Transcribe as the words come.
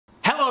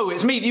Hello,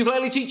 it's me, the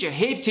ukulele teacher,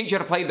 here to teach you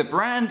how to play the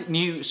brand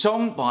new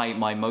song by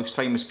my most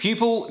famous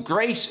pupil,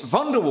 Grace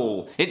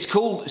Vanderwaal. It's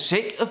called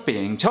Sick of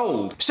Being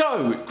Told.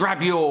 So,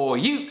 grab your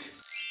uke.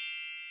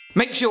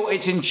 Make sure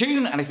it's in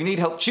tune, and if you need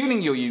help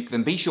tuning your uke,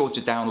 then be sure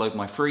to download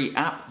my free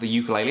app, the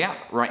Ukulele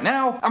app, right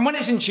now. And when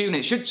it's in tune,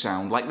 it should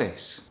sound like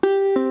this.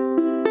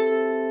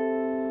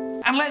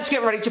 And let's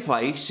get ready to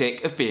play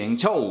Sick of Being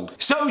Told.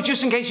 So,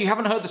 just in case you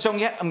haven't heard the song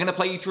yet, I'm going to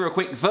play you through a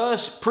quick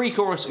verse,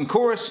 pre-chorus and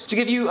chorus to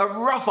give you a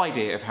rough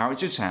idea of how it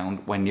should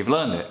sound when you've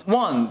learned it.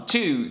 1,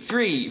 2,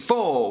 3,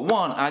 4,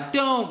 1. I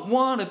don't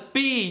want to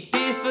be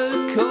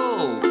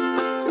difficult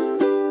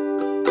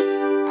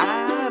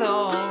at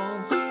all,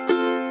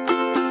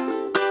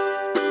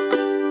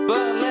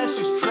 but let's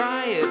just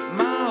try it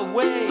my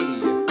way.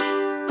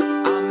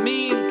 I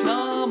mean,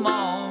 come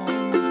on.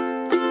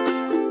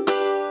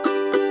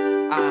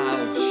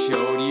 I've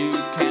showed you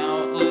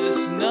countless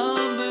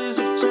numbers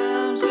of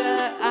times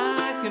that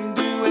I can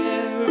do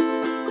it.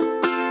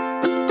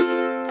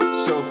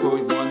 So for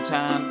one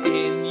time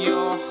in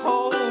your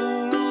whole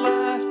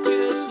life,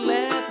 just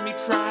let me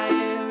try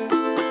it.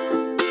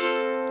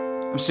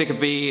 I'm sick of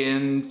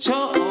being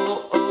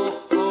told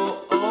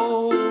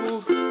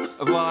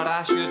of what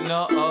I should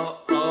know.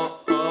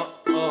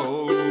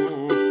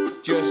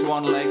 Just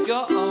wanna let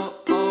go.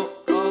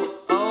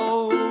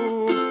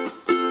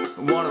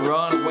 Wanna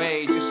run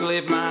away, just to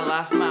live my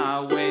life my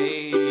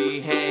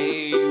way.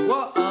 Hey,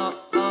 whoa,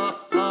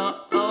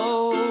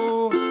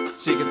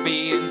 sick of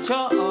being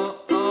told.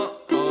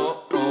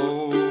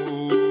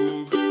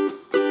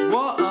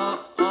 Whoa,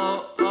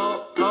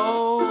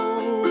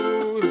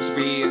 sick of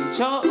being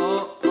told.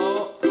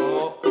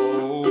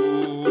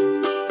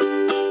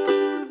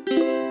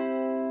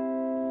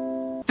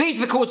 These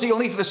are the chords that you'll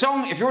need for the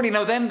song. If you already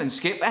know them, then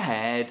skip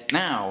ahead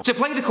now. To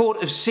play the chord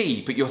of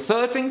C, put your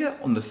third finger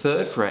on the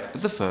third fret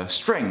of the first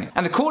string.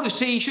 And the chord of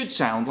C should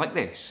sound like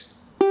this.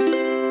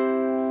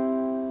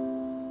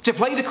 To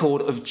play the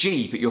chord of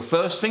G, put your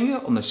first finger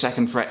on the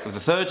second fret of the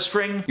third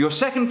string, your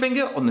second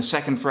finger on the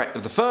second fret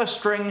of the first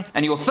string,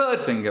 and your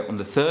third finger on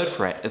the third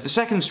fret of the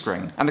second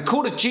string. And the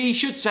chord of G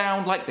should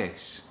sound like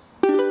this.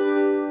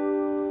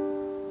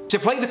 To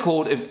play the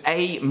chord of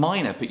A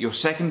minor, put your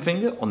second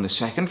finger on the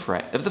second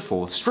fret of the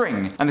fourth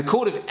string. And the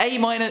chord of A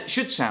minor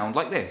should sound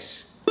like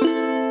this.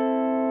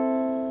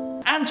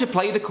 And to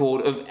play the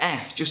chord of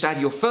F, just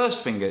add your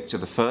first finger to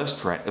the first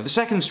fret of the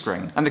second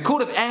string. And the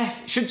chord of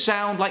F should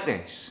sound like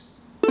this.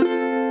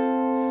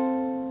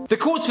 The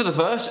chords for the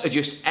verse are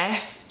just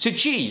F to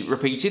G,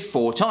 repeated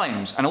 4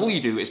 times. And all you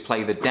do is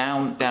play the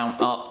down, down,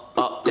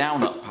 up,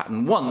 down, up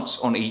pattern once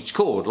on each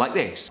chord, like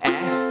this.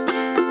 F,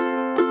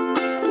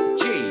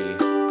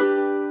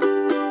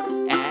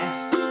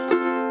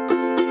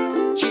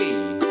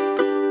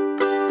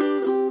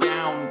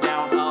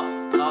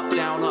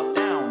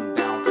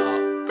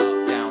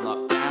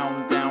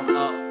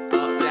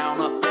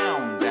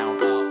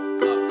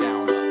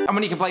 and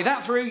when you can play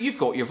that through, you've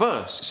got your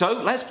verse.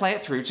 So let's play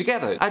it through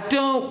together. I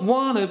don't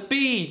wanna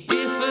be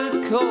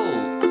difficult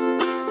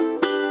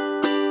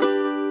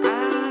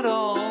at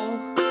all,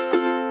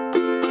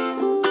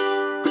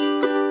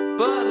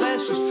 but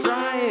let's just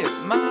try it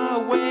my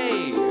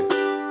way.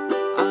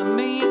 I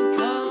mean,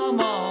 come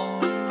on.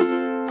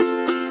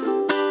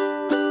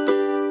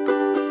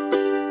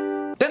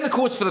 Then the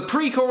chords for the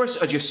pre-chorus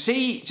are just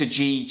C to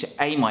G to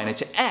A minor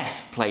to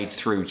F, played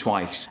through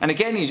twice. And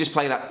again, you just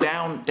play that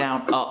down,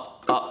 down, up,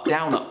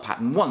 down, up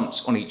pattern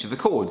once on each of the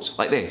chords,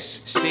 like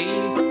this. C, G,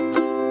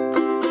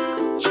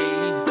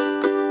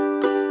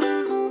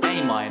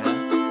 A minor,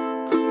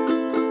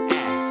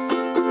 F,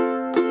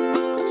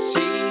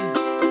 C,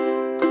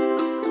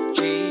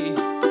 G,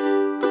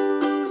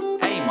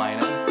 A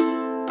minor,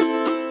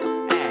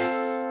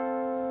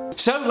 F.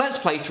 So let's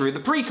play through the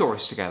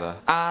pre-chorus together.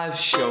 I've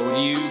shown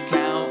you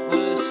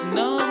countless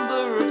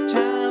number of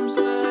times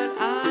that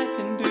I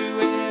can do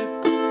it.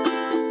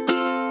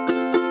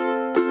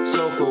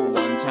 So for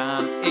one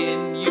time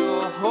in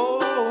your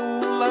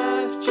whole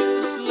life,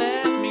 just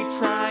let me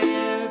try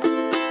it.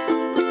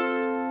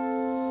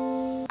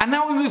 And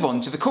now we move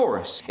on to the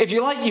chorus. If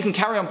you like, you can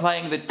carry on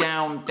playing the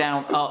down,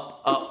 down,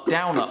 up,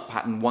 down, up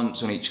pattern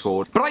once on each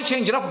chord. But I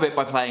change it up a bit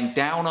by playing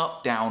down,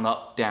 up, down,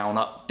 up, down,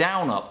 up,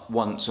 down, up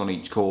once on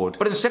each chord.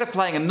 But instead of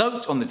playing a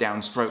note on the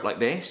downstroke like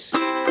this,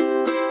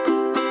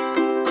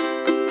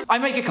 I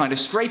make a kind of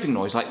scraping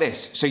noise like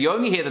this, so you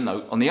only hear the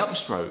note on the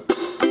upstroke.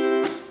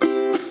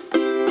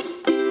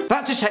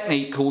 That's a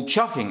technique called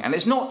chucking, and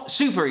it's not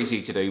super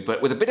easy to do,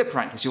 but with a bit of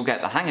practice you'll get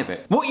the hang of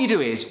it. What you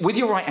do is, with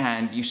your right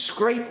hand, you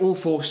scrape all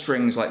 4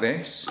 strings like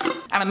this,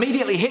 and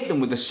immediately hit them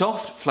with the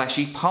soft,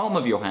 fleshy palm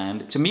of your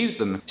hand to mute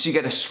them. So you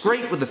get a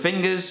scrape with the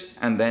fingers,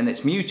 and then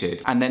it's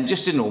muted, and then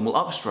just a normal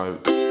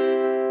upstroke.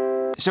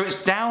 So it's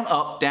down,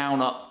 up,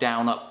 down, up,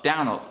 down, up,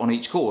 down, up on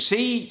each chord.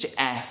 C to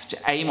F to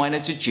A minor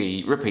to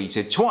G,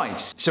 repeated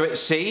twice. So it's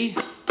C,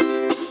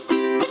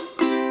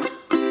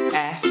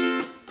 F,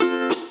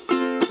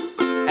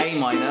 A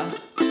minor,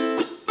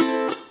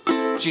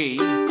 G,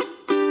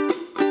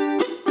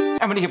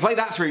 and when you play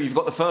that through, you've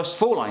got the first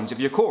 4 lines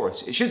of your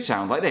chorus. It should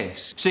sound like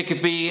this. Sick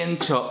of being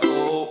taught,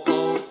 oh,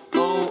 oh,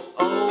 oh,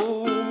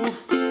 oh,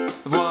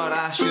 of what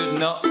I should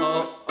know,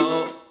 oh,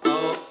 oh,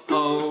 oh,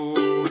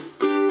 oh,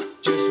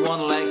 just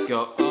wanna let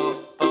go,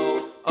 oh,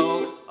 oh,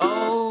 oh,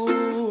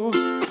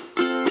 oh,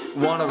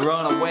 wanna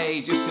run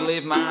away just to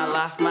live my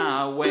life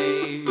my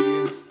way.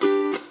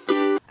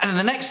 And in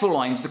the next 4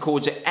 lines, the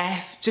chords are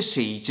F to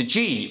C to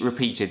G,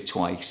 repeated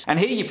twice. And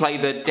here you play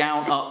the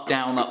down, up,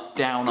 down, up,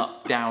 down,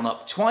 up, down,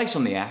 up twice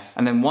on the F,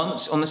 and then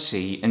once on the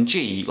C and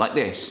G, like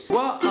this.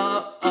 Whoa,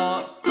 oh,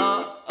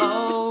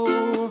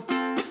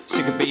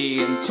 sick of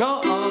being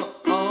told, oh,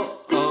 oh,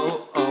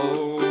 oh,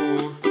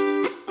 oh.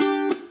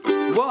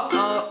 Whoa,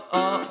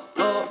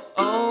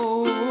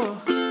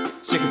 oh,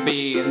 sick of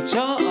being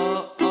told,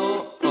 oh,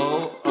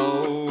 oh, oh.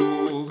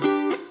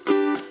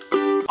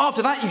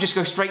 After that, you just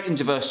go straight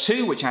into verse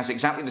 2, which has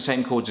exactly the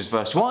same chords as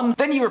verse 1.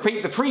 Then you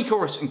repeat the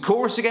pre-chorus and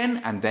chorus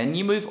again, and then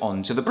you move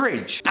on to the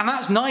bridge. And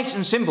that's nice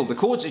and simple. The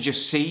chords are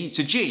just C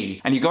to G,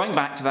 and you're going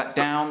back to that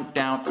down,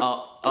 down,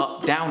 up,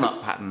 up, down,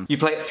 up pattern. You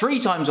play it 3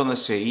 times on the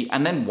C,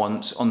 and then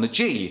once on the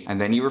G, and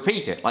then you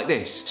repeat it like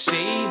this. C, C,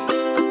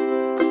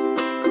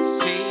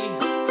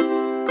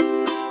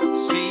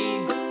 C,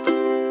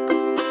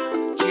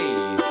 G,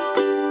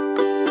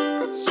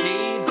 C, C,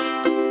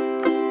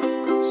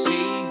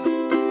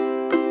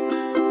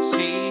 C,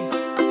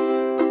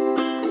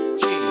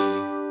 G.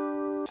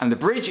 And the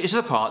bridge is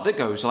the part that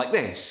goes like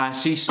this. I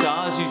see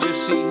stars, you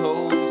just see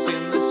holes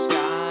in the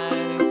sky.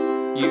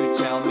 You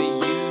tell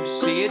me you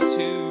see it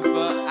too,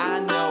 but I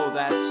know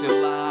that's a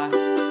lie.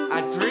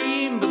 I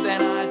dream, but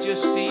then I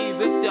just see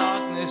the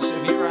darkness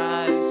of your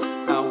eyes.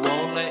 I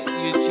won't let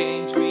you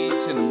change me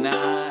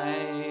tonight.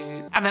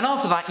 And then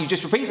after that, you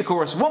just repeat the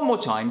chorus 1 more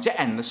time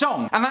to end the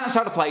song. And that's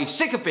how to play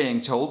Sick of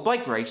Being Told by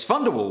Grace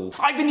Vanderwaal.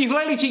 I've been the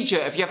ukulele teacher.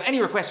 If you have any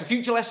requests for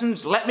future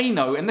lessons, let me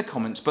know in the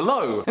comments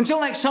below.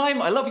 Until next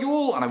time, I love you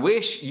all and I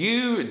wish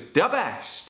you the best.